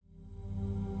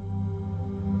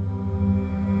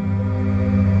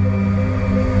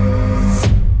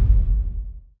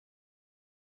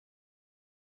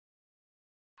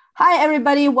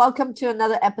everybody. Welcome to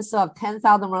another episode of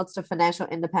 10,000 Roads to Financial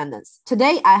Independence.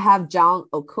 Today, I have John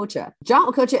Okocha. John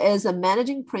Okocha is a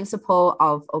managing principal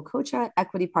of Okocha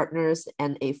Equity Partners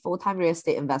and a full-time real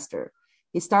estate investor.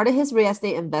 He started his real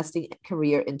estate investing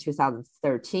career in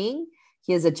 2013.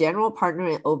 He is a general partner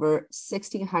in over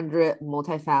 1,600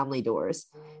 multifamily doors.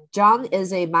 John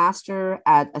is a master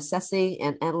at assessing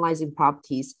and analyzing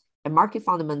properties and market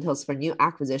fundamentals for new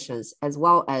acquisitions, as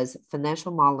well as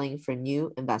financial modeling for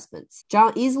new investments.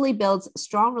 John easily builds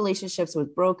strong relationships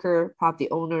with broker, property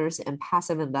owners, and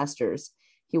passive investors.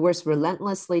 He works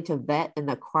relentlessly to vet and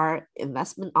acquire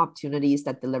investment opportunities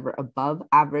that deliver above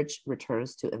average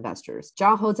returns to investors.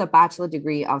 John holds a bachelor's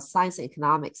degree of science and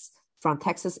economics from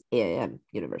Texas A&M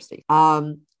University.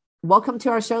 Welcome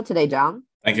to our show today, John.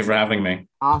 Thank you for having me.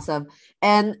 Awesome.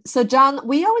 And so, John,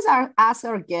 we always ask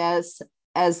our guests,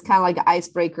 as kind of like an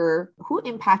icebreaker, who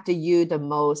impacted you the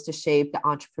most to shape the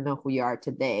entrepreneur who you are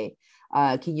today?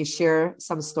 Can you share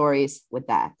some stories with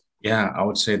that? Yeah, I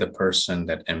would say the person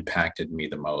that impacted me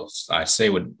the most, I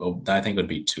think would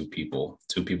be two people.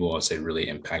 Two people I would say really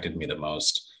impacted me the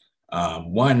most.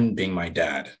 One being my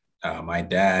dad. My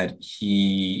dad,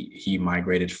 he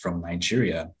migrated from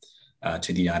Nigeria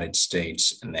to the United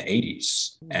States in the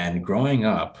 80s. And growing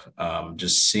up,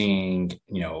 just seeing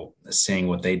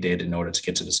what they did in order to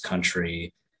get to this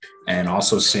country, and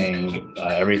also seeing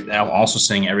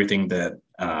everything that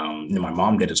my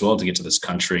mom did as well to get to this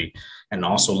country, and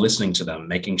also listening to them,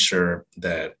 making sure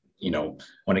that,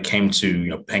 when it came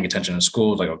to, paying attention in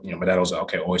school, like, my dad was like,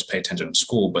 okay, always pay attention in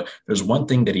school. But there's one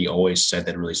thing that he always said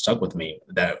that really stuck with me,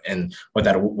 and what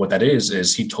that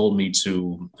is he told me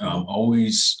to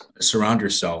always surround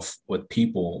yourself with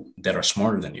people that are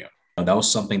smarter than you. And that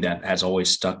was something that has always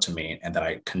stuck to me and that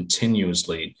I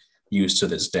continuously use to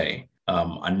this day.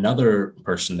 Another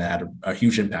person that had a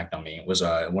huge impact on me was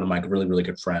one of my really, really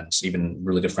good friends, even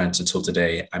really good friends until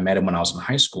today. I met him when I was in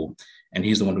high school, and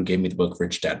he's the one who gave me the book,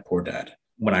 Rich Dad, Poor Dad.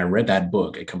 When I read that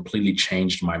book, it completely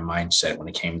changed my mindset when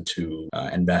it came to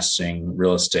investing,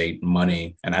 real estate,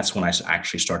 money. And that's when I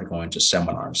actually started going to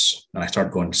seminars. And I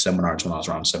started going to seminars when I was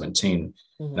around 17.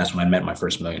 And that's when I met my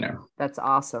first millionaire. That's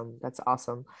awesome. That's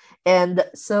awesome. And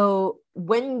so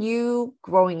when you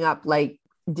growing up,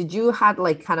 did you have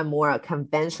kind of more a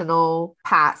conventional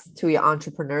path to your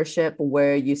entrepreneurship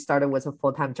where you started with a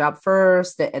full-time job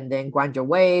first and then grind your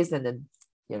ways and then,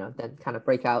 then kind of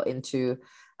break out into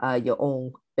your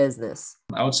own business?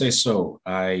 I would say so.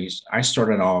 I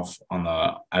started off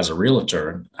as a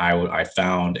realtor. I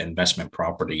found investment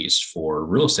properties for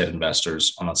real estate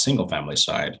investors on a single family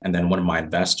side. And then one of my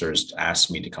investors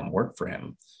asked me to come work for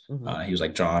him. He was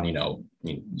like, John,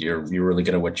 you're really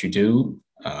good at what you do.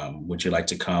 Would you like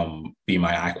to come be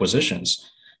my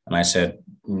acquisitions? And I said,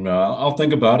 no, I'll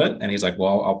think about it. And he's like,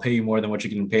 well, I'll pay you more than what you're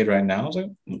getting paid right now. I was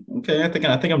like, okay, I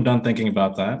think I'm done thinking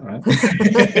about that. Right.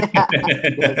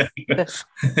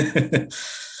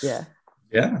 Yeah.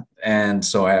 Yeah. And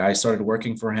so I started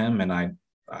working for him, and I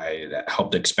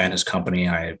helped expand his company.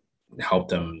 I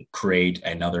helped him create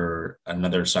another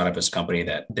side of his company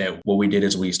that what we did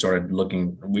is we started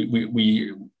looking,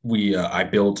 I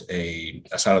built a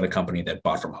side of the company that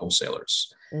bought from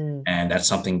wholesalers. And that's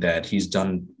something that he's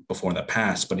done before in the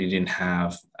past, but he didn't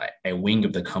have a wing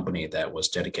of the company that was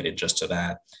dedicated just to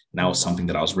that. And that was something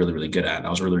that I was really, really good at. And I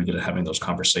was really, really good at having those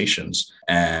conversations.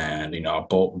 And, I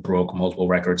broke multiple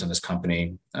records in this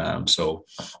company. So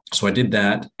I did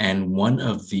that. And one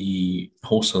of the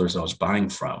wholesalers that I was buying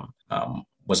from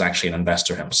was actually an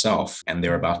investor himself. And they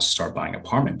were about to start buying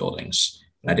apartment buildings.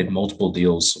 And I did multiple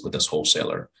deals with this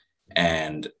wholesaler.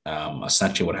 And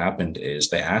essentially what happened is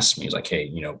they asked me, like, hey,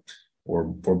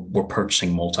 we're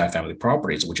purchasing multifamily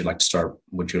properties. Would you like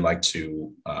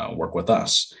to work with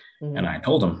us? And I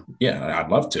told them, yeah, I'd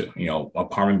love to.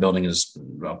 Apartment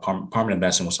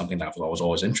investing was something that I was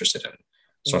always interested in.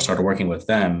 So I started working with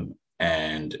them.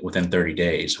 And within 30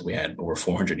 days, we had over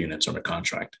 400 units under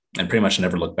contract, and pretty much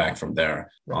never looked back from there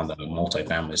on the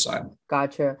multifamily side.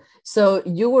 Gotcha. So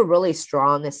you were really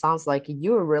strong. It sounds like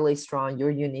you were really strong. Your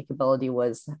unique ability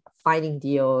was finding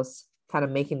deals, kind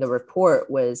of making the report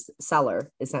with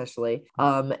seller essentially,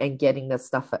 and getting that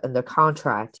stuff under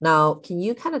contract. Now, can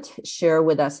you kind of share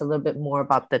with us a little bit more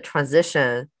about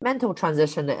the mental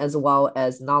transition, as well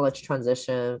as knowledge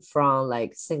transition from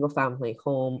single family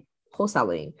home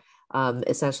wholesaling,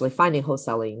 essentially finding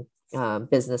wholesaling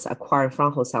business, acquiring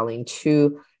from wholesaling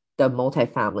to the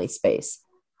multifamily space?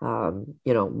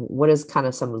 What is kind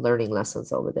of some learning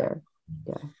lessons over there?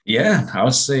 Yeah, I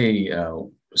would say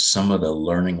some of the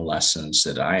learning lessons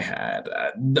that I had,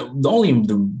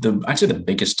 I'd say the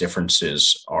biggest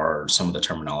differences are some of the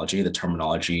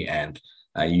terminology and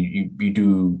You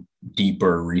do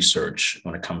deeper research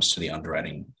when it comes to the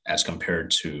underwriting as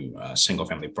compared to single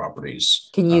family properties.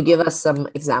 Can you give us some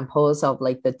examples of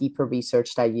like the deeper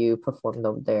research that you performed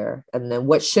over there? And then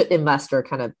what should investor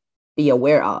kind of be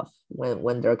aware of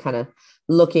when they're kind of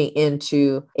looking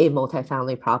into a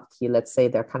multifamily property? Let's say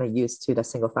they're kind of used to the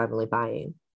single family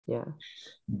buying. Yeah.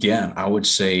 Yeah, I would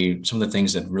say some of the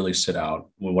things that really stood out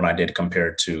with what I did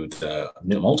compared to the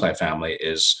multifamily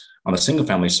is on the single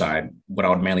family side, what I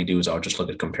would mainly do is I would just look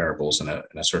at comparables in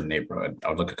a certain neighborhood. I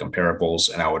would look at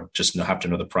comparables and I would just have to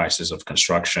know the prices of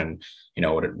construction,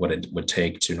 what it would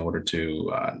take to in order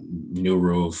to new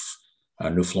roof,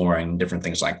 new flooring, different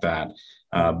things like that.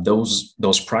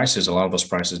 Those prices, a lot of those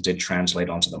prices did translate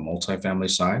onto the multifamily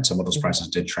side. Some of those prices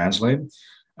did translate.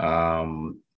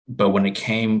 But when it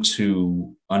came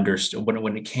to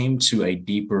when it came to a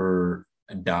deeper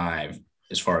dive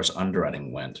as far as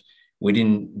underwriting went, we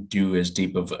didn't do as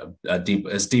deep of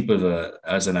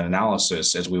as an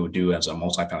analysis as we would do as a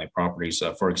multifamily property.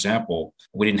 So, for example,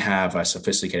 we didn't have a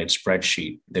sophisticated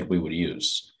spreadsheet that we would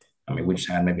use. I mean, we just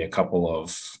had maybe a couple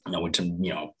of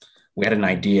we had an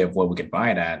idea of what we could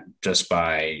buy it at just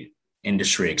by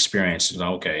industry experience.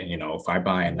 Okay, if I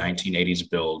buy a 1980s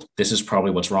build, this is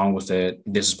probably what's wrong with it.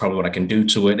 This is probably what I can do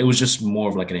to it. It was just more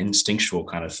of like an instinctual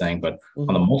kind of thing. But on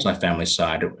the multifamily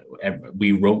side,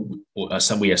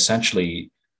 we essentially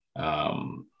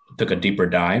took a deeper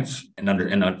dive in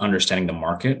understanding the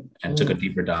market and took a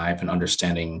deeper dive in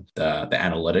understanding the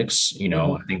analytics.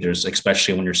 I think there's,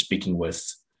 especially when you're speaking with,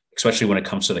 especially when it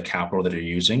comes to the capital that you're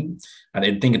using. I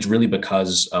think it's really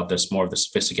because of this more of the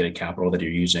sophisticated capital that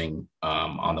you're using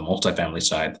on the multifamily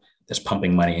side that's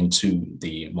pumping money into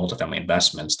the multifamily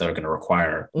investments that are going to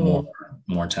require more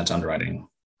intense underwriting.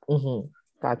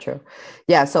 Gotcha.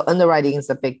 Yeah. So underwriting is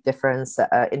a big difference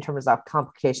in terms of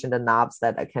complication, the knobs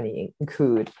that I can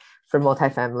include for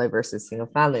multifamily versus single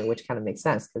family, which kind of makes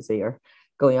sense because they are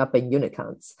going up in unit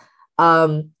counts.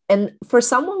 And for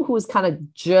someone who's kind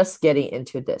of just getting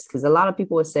into this, because a lot of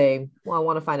people would say, well, I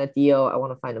want to find a deal, I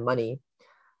want to find the money.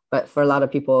 But for a lot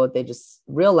of people, they just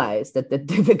realize that the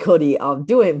difficulty of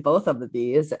doing both of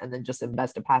these and then just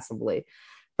invest passively.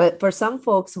 But for some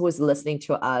folks who is listening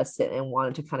to us and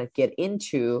wanted to kind of get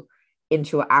into an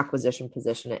acquisition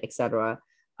position, et cetera,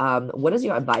 what is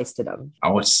your advice to them? I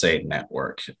would say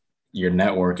network. Your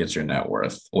network is your net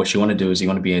worth. What you want to do is you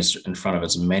want to be in front of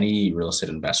as many real estate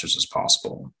investors as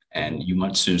possible. And you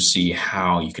want to see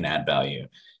how you can add value.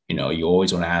 You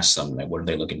always want to ask them, like, what are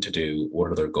they looking to do? What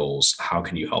are their goals? How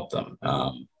can you help them?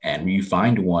 And you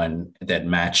find one that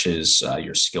matches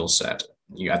your skill set.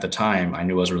 At the time, I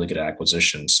knew I was really good at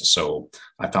acquisitions. So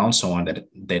I found someone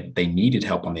that they needed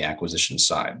help on the acquisition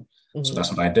side. So that's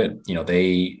what I did.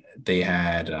 They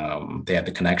had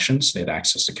the connections, they had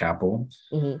access to capital,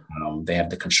 they had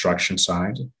the construction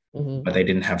side, but they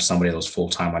didn't have somebody that was full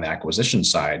time on the acquisition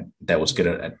side that was good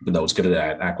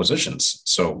at acquisitions.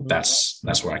 So that's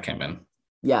where I came in.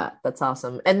 Yeah, that's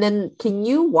awesome. And then can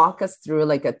you walk us through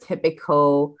like a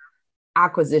typical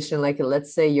acquisition? Like,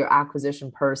 let's say your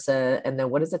acquisition person, and then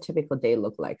what does a typical day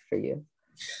look like for you?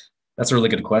 That's a really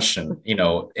good question.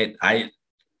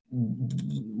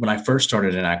 When I first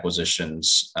started in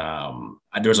acquisitions,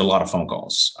 there was a lot of phone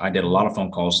calls. I did a lot of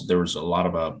phone calls. There was a lot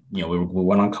of, we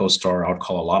went on CoStar. I would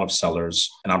call a lot of sellers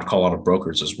and I would call a lot of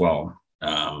brokers as well.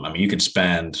 You could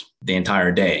spend the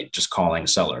entire day just calling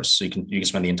sellers. So you can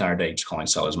spend the entire day just calling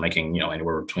sellers, making,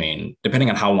 anywhere between, depending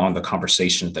on how long the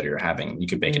conversations that you're having, you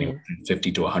could make anywhere between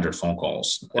 50 to 100 phone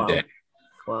calls a day.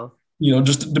 Wow.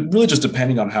 Just really just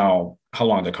depending on how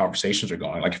long the conversations are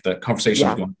going. Like if the conversation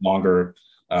is going longer,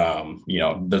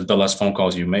 the less phone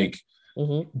calls you make.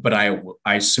 But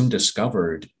I soon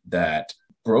discovered that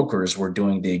brokers were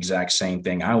doing the exact same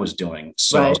thing I was doing.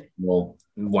 So, right. Well,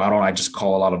 why don't I just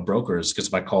call a lot of brokers? Because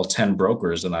if I call 10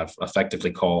 brokers, then I've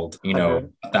effectively called,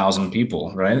 1,000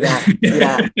 people, right?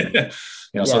 Yeah.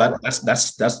 So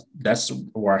that's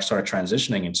where I started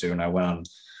transitioning into. And I went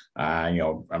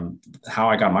on, how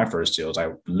I got my first deals.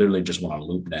 I literally just went on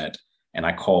LoopNet. And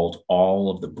I called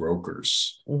all of the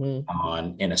brokers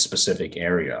in a specific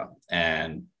area.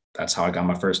 And that's how I got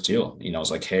my first deal. I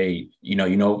was like, hey,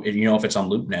 if it's on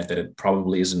LoopNet that it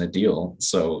probably isn't a deal.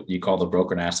 So you call the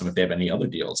broker and ask them if they have any other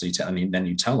deals. Then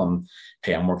you tell them,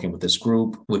 hey, I'm working with this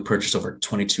group. We purchased over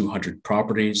 2,200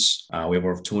 properties. We have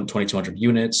over 2,200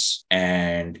 units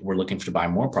and we're looking to buy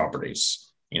more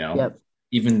properties,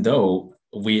 even though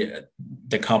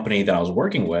the company that I was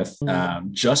working with,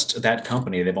 just that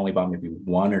company, they've only bought maybe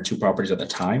one or two properties at the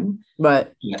time.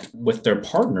 But with their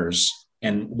partners,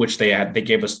 and which they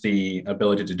gave us the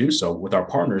ability to do so with our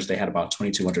partners. They had about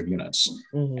 2,200 units,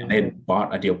 and they had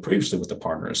bought a deal previously with the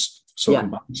partners. So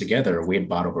combined together, we had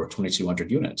bought over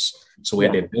 2,200 units. So we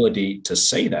had the ability to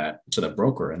say that to the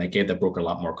broker, and they gave the broker a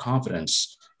lot more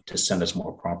confidence to send us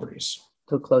more properties.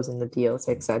 To closing the deals,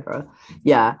 etc.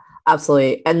 Yeah,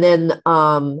 absolutely. And then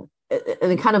kind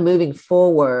of moving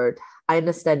forward, I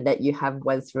understand that you have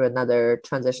went through another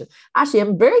transition. Actually,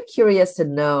 I'm very curious to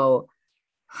know,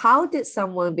 how did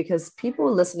someone, because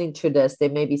people listening to this, they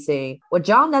may be saying, well,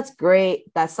 John, that's great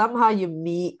that somehow you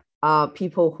meet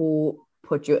people who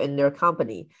put you in their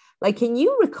company. Like, can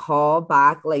you recall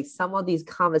back like some of these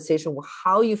conversations,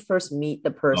 how you first meet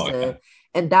the person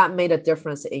and that made a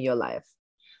difference in your life?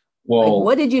 Well, like,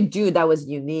 what did you do that was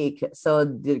unique? So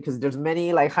because there's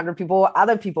many like 100 people,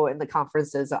 other people in the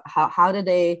conferences, how did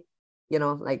they,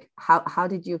 like how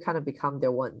did you kind of become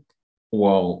their one?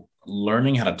 Well,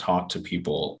 learning how to talk to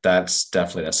people, that's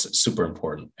super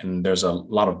important. And there's a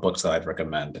lot of books that I'd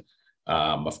recommend.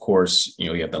 Of course,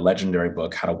 you have the legendary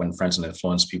book, How to Win Friends and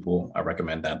Influence People. I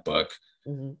recommend that book.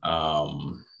 And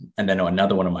then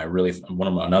another one of my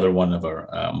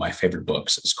favorite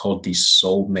books is called The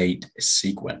Soulmate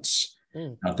Sequence.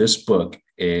 Now, this book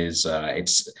is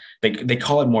they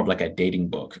call it more of like a dating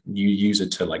book. You use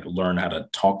it to like learn how to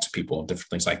talk to people and different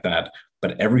things like that.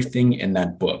 But everything in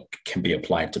that book can be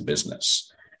applied to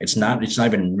business. It's not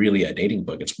even really a dating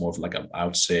book. It's more of like I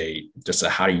would say just a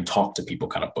how do you talk to people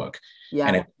kind of book.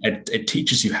 Yeah. And it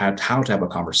teaches you how to have a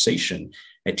conversation.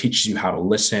 It teaches you how to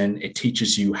listen. It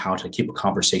teaches you how to keep a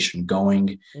conversation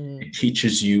going. It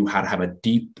teaches you how to have a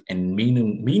deep and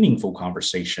meaningful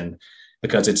conversation,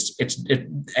 because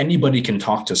anybody can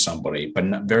talk to somebody, but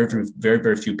very, very,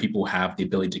 very few people have the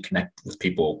ability to connect with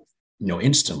people,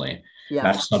 instantly. Yeah.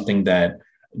 That's something that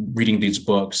reading these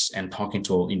books and talking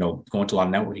to, going to a lot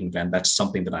of networking events, that's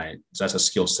a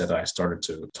skill set that I started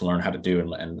to learn how to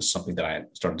do, and something that I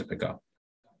started to pick up.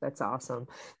 That's awesome.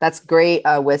 That's great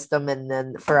wisdom. And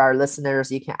then for our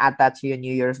listeners, you can add that to your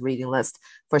New Year's reading list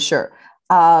for sure.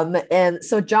 And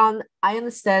so, John, I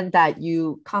understand that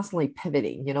you constantly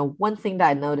pivoting. One thing that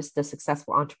I noticed the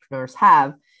successful entrepreneurs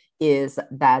have is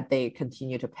that they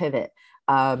continue to pivot.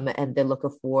 And they're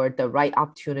looking for the right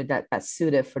opportunity that's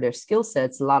suited for their skill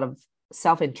sets. A lot of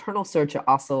self-internal search are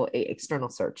also a external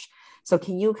search. So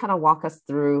can you kind of walk us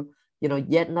through,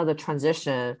 yet another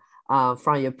transition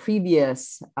from your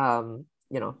previous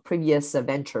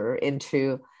venture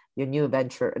into your new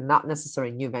venture, not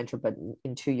necessarily new venture, but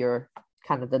into your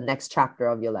kind of the next chapter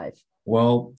of your life?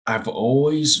 Well, I've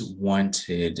always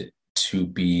wanted to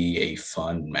be a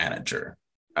fund manager.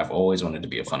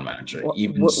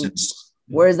 Since...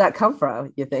 Where does that come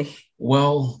from, you think?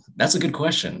 Well, that's a good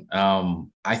question.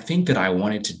 I think that I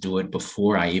wanted to do it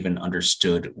before I even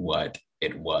understood what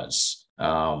it was.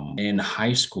 In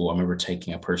high school, I remember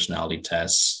taking a personality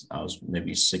test. I was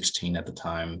maybe 16 at the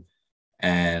time,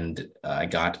 and I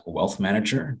got a wealth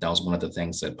manager. That was one of the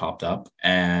things that popped up.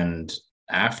 And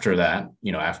after that,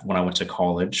 when I went to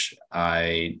college,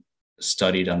 I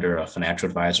studied under a financial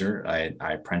advisor. I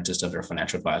apprenticed under a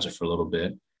financial advisor for a little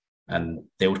bit, and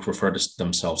they would refer to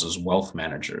themselves as wealth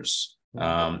managers.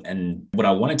 And what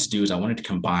I wanted to do is I wanted to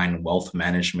combine wealth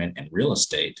management and real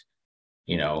estate.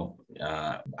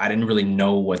 I didn't really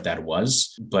know what that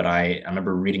was, but I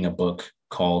remember reading a book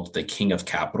called The King of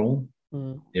Capital.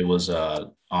 It was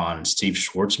on Steve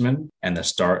Schwarzman and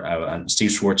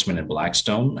Steve Schwarzman and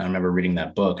Blackstone. I remember reading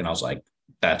that book and I was like,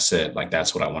 that's it. Like,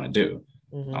 that's what I want to do.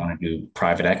 I want to do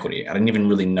private equity. I didn't even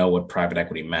really know what private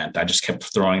equity meant. I just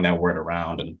kept throwing that word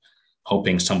around and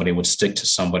hoping somebody would stick to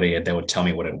somebody and they would tell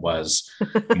me what it was.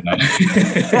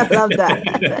 I love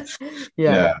that.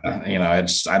 Yeah. I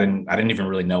didn't even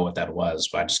really know what that was,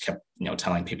 but I just kept,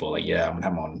 telling people like, yeah, I'm gonna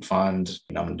have my own fund,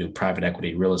 I'm gonna do private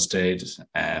equity, real estate.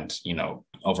 And,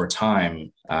 over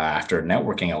time, after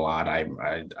networking a lot,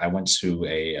 I went to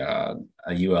a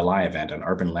ULI event, an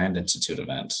Urban Land Institute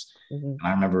event. And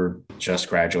I remember just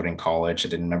graduating college. I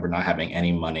didn't remember not having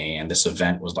any money. And this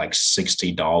event was like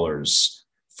 $60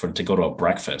 to go to a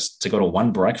breakfast. To go to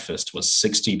one breakfast was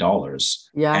 $60.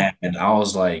 Yeah. And I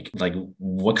was like,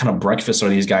 what kind of breakfast are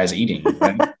these guys eating?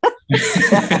 Right?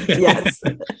 Yes.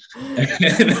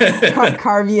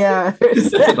 Caviar.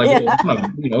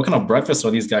 What kind of breakfast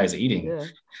are these guys eating? Yeah.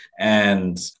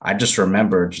 And I just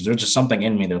remembered there's just something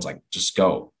in me that was like, just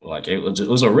go. Like it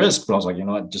was a risk, but I was like, you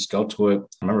know what, just go to it.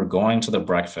 I remember going to the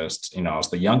breakfast. I was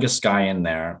the youngest guy in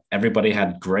there. Everybody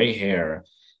had gray hair.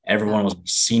 Everyone was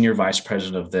senior vice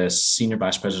president of this, senior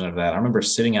vice president of that. I remember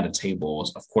sitting at a table.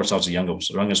 Of course, I was the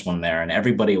youngest one there, and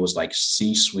everybody was like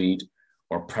C-suite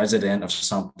or president of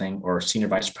something or senior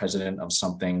vice president of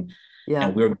something. Yeah.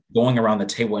 And we were going around the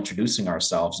table introducing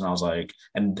ourselves. And I was like,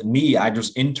 and me, I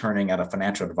was interning at a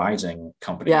financial advising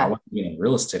company. I Yeah. wasn't in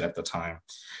real estate at the time.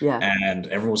 Yeah. And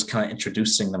everyone was kind of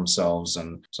introducing themselves.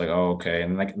 And it's like, oh, okay.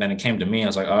 And like, then it came to me. I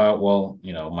was like, oh, well,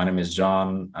 my name is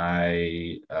John. I'm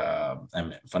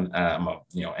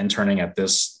interning at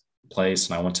this place.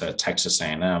 And I went to Texas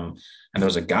A&M. And there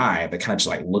was a guy that kind of just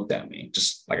like looked at me,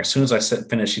 just like as soon as I said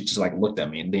finished, he just like looked at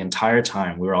me. And the entire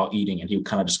time we were all eating, and he would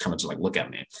kind of just like look at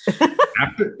me.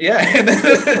 After,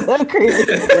 yeah, Crazy.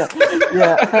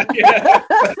 Yeah, yeah,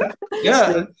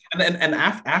 yeah. And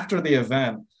after the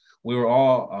event, we were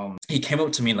all. He came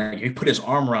up to me like he put his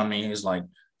arm around me. He's like,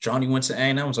 "John, you went to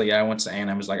A&M?" I was like, "Yeah, I went to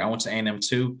A&M." He's like, "I went to A&M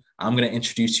too. I'm gonna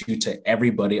introduce you to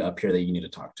everybody up here that you need to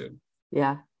talk to."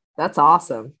 Yeah. That's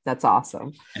awesome. That's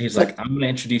awesome. And he's like, I'm going to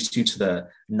introduce you to the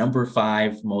number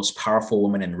 5 most powerful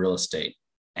woman in real estate.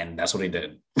 And that's what he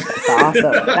did. That's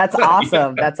awesome. That's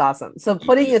awesome. Yeah. That's awesome. So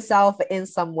putting yourself in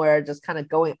somewhere, just kind of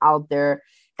going out there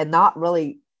and not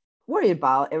really worry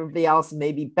about everybody else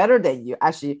may be better than you,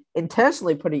 actually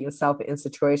intentionally putting yourself in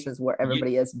situations where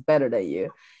everybody is better than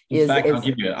you. In fact,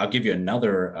 I'll give you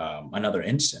another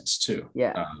instance too.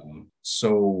 Yeah.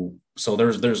 So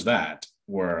there's that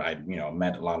where I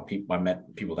met a lot of people. I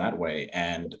met people that way,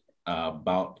 and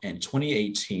about in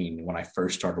 2018 when I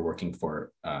first started working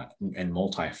for in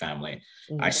multifamily,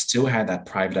 I still had that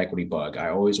private equity bug. I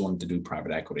always wanted to do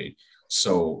private equity.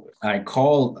 So I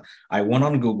went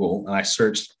on Google and I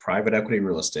searched private equity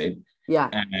real estate. Yeah.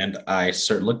 And I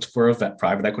looked for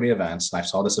private equity events. I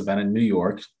saw this event in New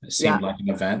York. It seemed like an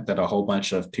event that a whole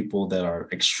bunch of people that are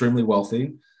extremely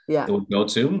wealthy that would go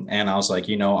to. And I was like,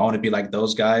 I want to be like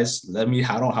those guys.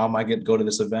 How am I go to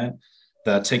this event?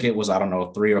 The ticket was, I don't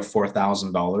know, $3,000 or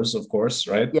 $4,000, of course,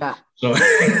 right? Yeah. So,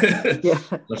 yeah.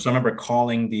 So I remember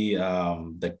calling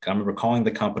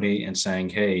the company and saying,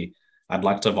 "Hey, I'd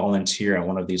like to volunteer at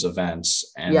one of these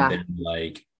events." And they're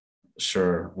like,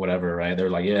 "Sure, whatever," right?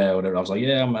 They're like, "Yeah, whatever." I was like,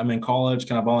 "Yeah, I'm in college.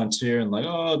 Can I volunteer?" And like,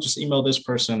 "Oh, just email this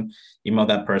person." Email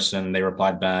that person. They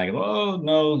replied back, "Oh,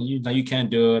 no, you can't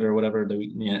do it," or whatever.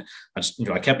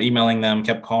 I kept emailing them,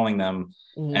 kept calling them,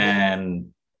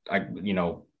 and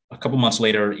a couple months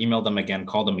later, emailed them again,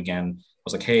 called them again. I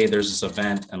was like, "Hey, there's this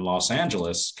event in Los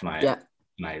Angeles. Can I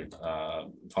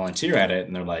volunteer at it?"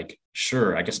 And they're like,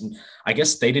 "Sure." I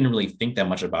guess they didn't really think that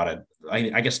much about it.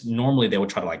 I guess normally they would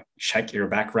try to like check your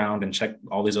background and check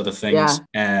all these other things.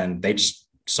 And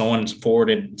someone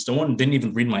didn't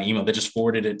even read my email. They just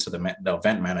forwarded it to the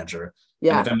event manager.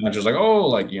 Yeah. And the event manager's like, "Oh,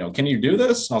 like, can you do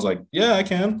this?" And I was like, "Yeah, I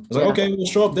can." I was like, "Okay, we'll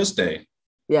show up this day."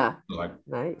 Yeah. Like,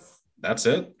 nice. That's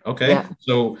it. Okay. Yeah.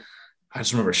 So I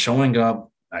just remember showing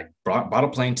up. I bought a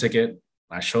plane ticket.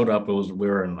 I showed up. We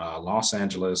were in Los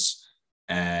Angeles,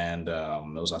 and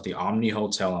it was at the Omni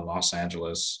Hotel in Los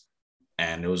Angeles.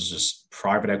 And it was just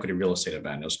private equity real estate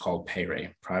event. It was called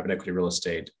PayRay, Private Equity Real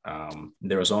Estate.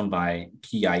 It was owned by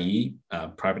PIE,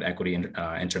 Private Equity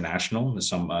International.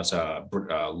 I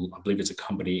believe it's a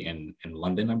company in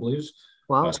London, I believe.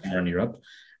 Wow. Somewhere in Europe.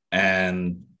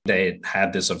 And they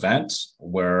had this event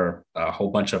where a whole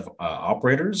bunch of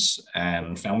operators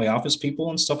and family office people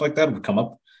and stuff like that would come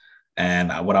up.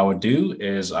 And what I would do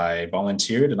is I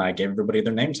volunteered and I gave everybody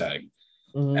their name tag.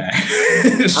 So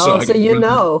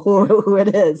who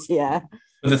it is. Yeah.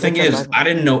 But the thing is, I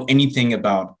didn't know anything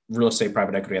about real estate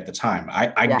private equity at the time.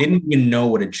 I didn't even know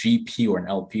what a GP or an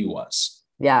LP was.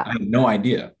 Yeah. I had no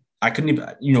idea. I couldn't even,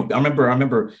 I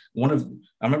remember one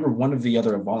of the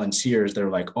other volunteers, they're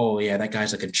like, "Oh yeah, that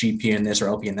guy's like a GP in this or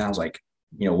LP in that." I was like,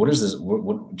 what is this?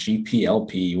 What GP,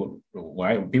 LP?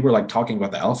 Why people are like talking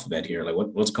about the alphabet here? Like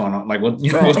what's going on? Like what's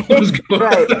going on?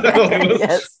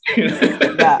 Yes.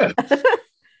 Yeah.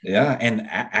 Yeah. And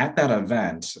at that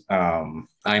event,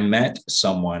 I met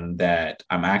someone that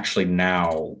I'm actually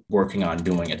now working on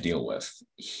doing a deal with.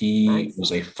 He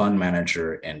was a fund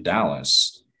manager in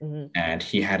Dallas, and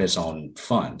he had his own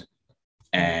fund.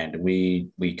 And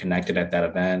we connected at that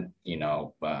event.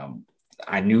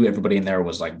 I knew everybody in there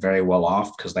was like very well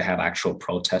off because they had actual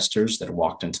protesters that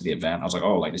walked into the event. I was like,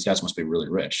 "Oh, like these guys must be really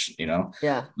rich,"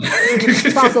 Yeah.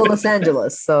 It's also Los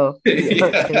Angeles, so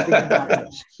yeah.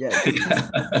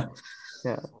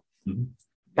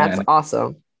 That's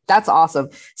awesome. That's awesome.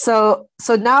 So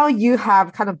now you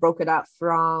have kind of broken up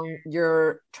from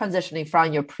your transitioning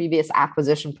from your previous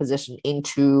acquisition position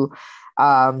into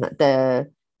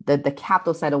the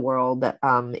capital side of world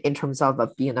in terms of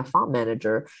being a fund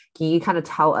manager. Can you kind of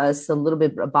tell us a little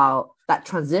bit about that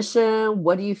transition?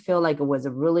 What do you feel like it was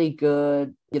a really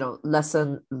good,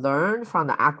 lesson learned from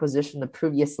the acquisition, the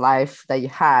previous life that you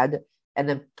had? and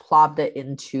then plopped it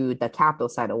into the capital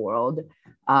side of the world,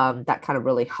 that kind of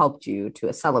really helped you to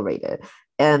accelerate it.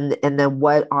 And then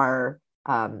what are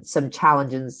some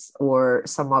challenges or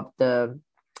some of the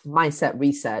mindset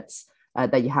resets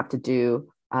that you have to do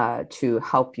to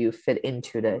help you fit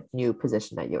into the new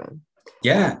position that you're in?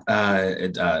 Yeah,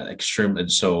 extreme.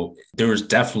 So there was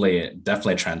definitely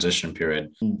a transition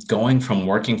period going from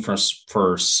working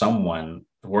for someone,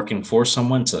 working for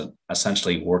someone to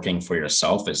essentially working for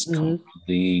yourself is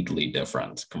completely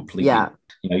different. Completely, Yeah.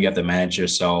 You have to manage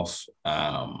yourself.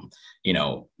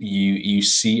 You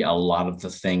see a lot of the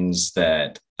things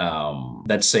that,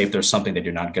 let's say if there's something that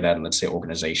you're not good at, and let's say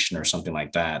organization or something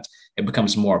like that, it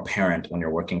becomes more apparent when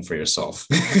you're working for yourself.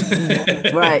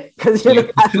 Right. Because you're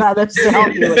the guy that's to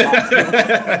help you with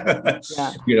that.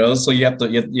 Yeah. So you have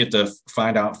to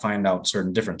find out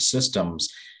certain different systems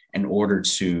in order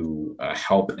to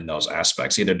help in those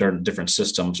aspects. Either they're different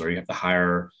systems, or you have to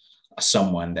hire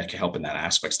someone that can help in that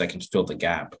aspect, that can fill the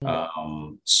gap.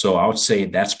 So I would say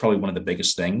that's probably one of the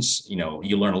biggest things.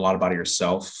 You learn a lot about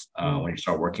yourself when you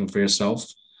start working for yourself.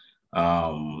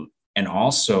 And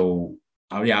also,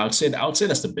 I would say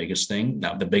that's the biggest thing.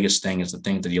 Now, the biggest thing is the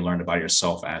thing that you learn about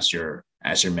yourself as you're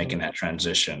making that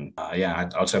transition. I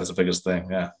would say that's the biggest thing.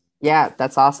 Yeah. Yeah,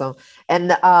 that's awesome.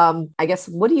 And I guess,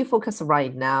 what do you focus on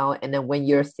right now? And then when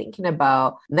you're thinking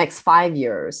about next 5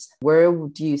 years, where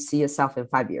do you see yourself in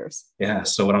 5 years? Yeah.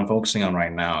 So what I'm focusing on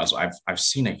right now is I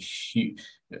see a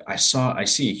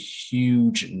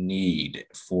huge need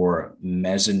for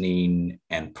mezzanine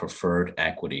and preferred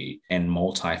equity in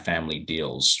multifamily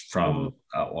deals from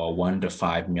a $1 to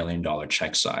 $5 million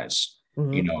check size.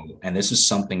 And this is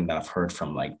something that I've heard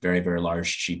from like very, very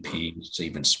large GPs to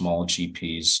even small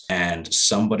GPs, and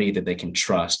somebody that they can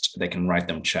trust, they can write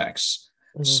them checks.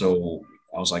 So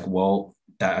I was like, well,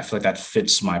 I feel like that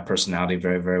fits my personality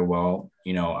very, very well.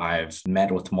 I've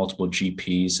met with multiple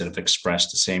GPs that have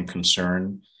expressed the same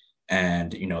concern.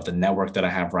 And, the network that I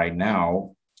have right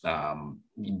now,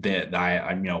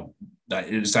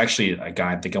 it's actually a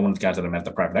guy, one of the guys that I met at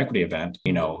the private equity event.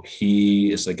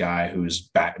 He is the guy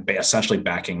who's essentially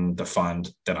backing the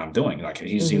fund that I'm doing. Like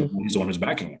he's the one who's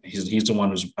backing it. He's the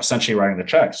one who's essentially writing the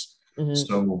checks.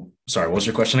 So, sorry, what was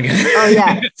your question again? Oh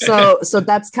yeah, so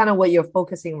that's kind of what you're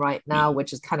focusing right now,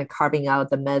 which is kind of carving out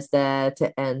the mezz debt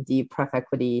and the pref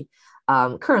equity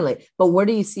currently. But where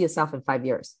do you see yourself in 5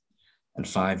 years? In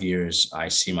 5 years, I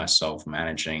see myself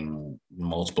managing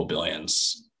multiple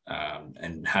billions.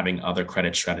 And having other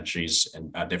credit strategies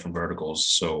and different verticals.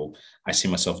 So I see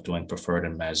myself doing preferred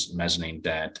and mezzanine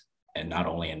debt, and not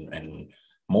only in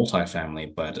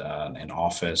multifamily, but in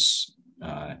office.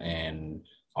 And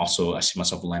also I see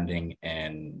myself lending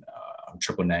in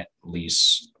triple net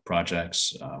lease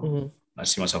projects. I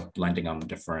see myself lending on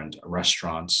different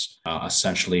restaurants,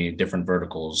 essentially different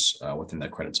verticals within the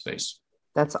credit space.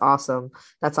 That's awesome.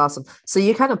 That's awesome. So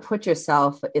you kind of put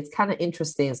yourself, it's kind of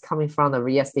interesting. It's coming from the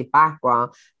real estate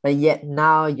background, but yet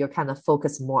now you're kind of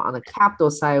focused more on the capital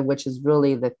side, which is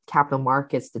really the capital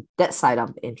markets, the debt side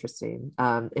of the interesting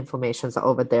information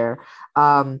over there.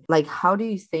 Like, how do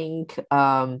you think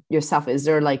yourself, is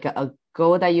there like a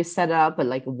goal that you set up? But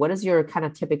like, what does your kind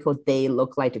of typical day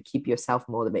look like to keep yourself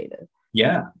motivated?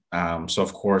 Yeah. So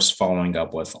of course, following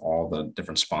up with all the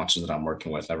different sponsors that I'm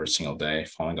working with every single day,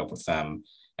 following up with them,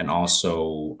 and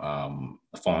also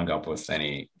following up with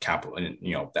any capital, the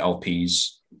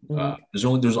LPs. I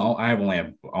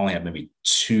only have maybe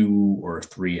 2 or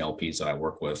 3 LPs that I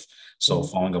work with. So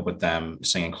following up with them,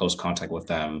 staying in close contact with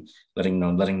them, letting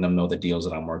them know the deals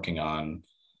that I'm working on.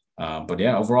 But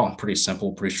yeah, overall, pretty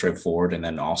simple, pretty straightforward. And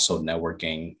then also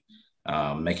networking,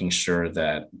 making sure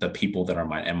that the people that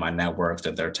are in my network,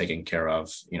 that they're taken care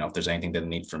of. If there's anything that they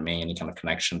need from me, any kind of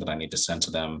connection that I need to send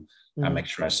to them, I make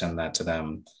sure I send that to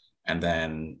them. And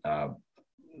then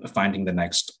finding the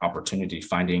next opportunity,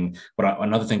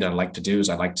 another thing that I like to do is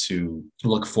I like to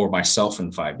look for myself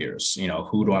in 5 years.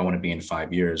 Who do I want to be in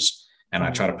 5 years? And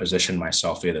I try to position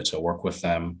myself either to work with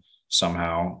them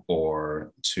somehow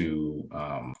or to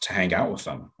hang out with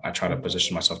them. I try to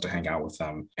position myself to hang out with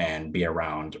them and be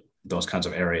around those kinds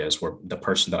of areas where the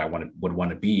person that I would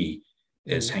want to be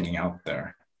is hanging out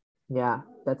there. Yeah,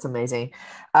 that's amazing.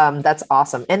 That's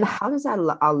awesome. And how does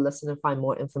our listener find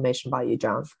more information about you,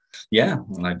 John? Yeah,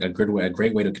 like a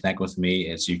great way to connect with me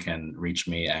is you can reach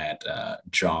me at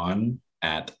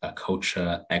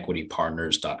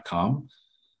john@acochaequitypartners.com.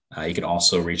 You can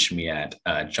also reach me at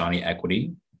Johnny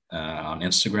Equity on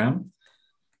Instagram.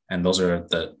 And those are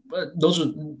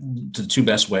the two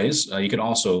best ways. You can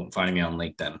also find me on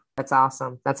LinkedIn. That's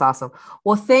awesome. That's awesome.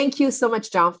 Well, thank you so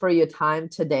much, John, for your time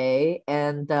today.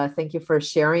 And thank you for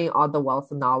sharing all the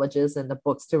wealth of knowledges and the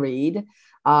books to read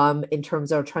in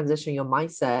terms of transitioning your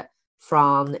mindset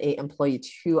from an employee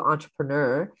to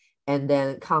entrepreneur, and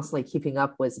then constantly keeping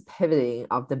up with pivoting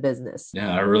of the business.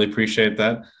 Yeah, I really appreciate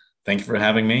that. Thank you for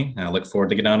having me. I look forward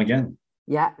to getting on again.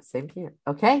 Yeah, same here.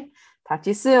 Okay. Talk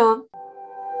to you soon.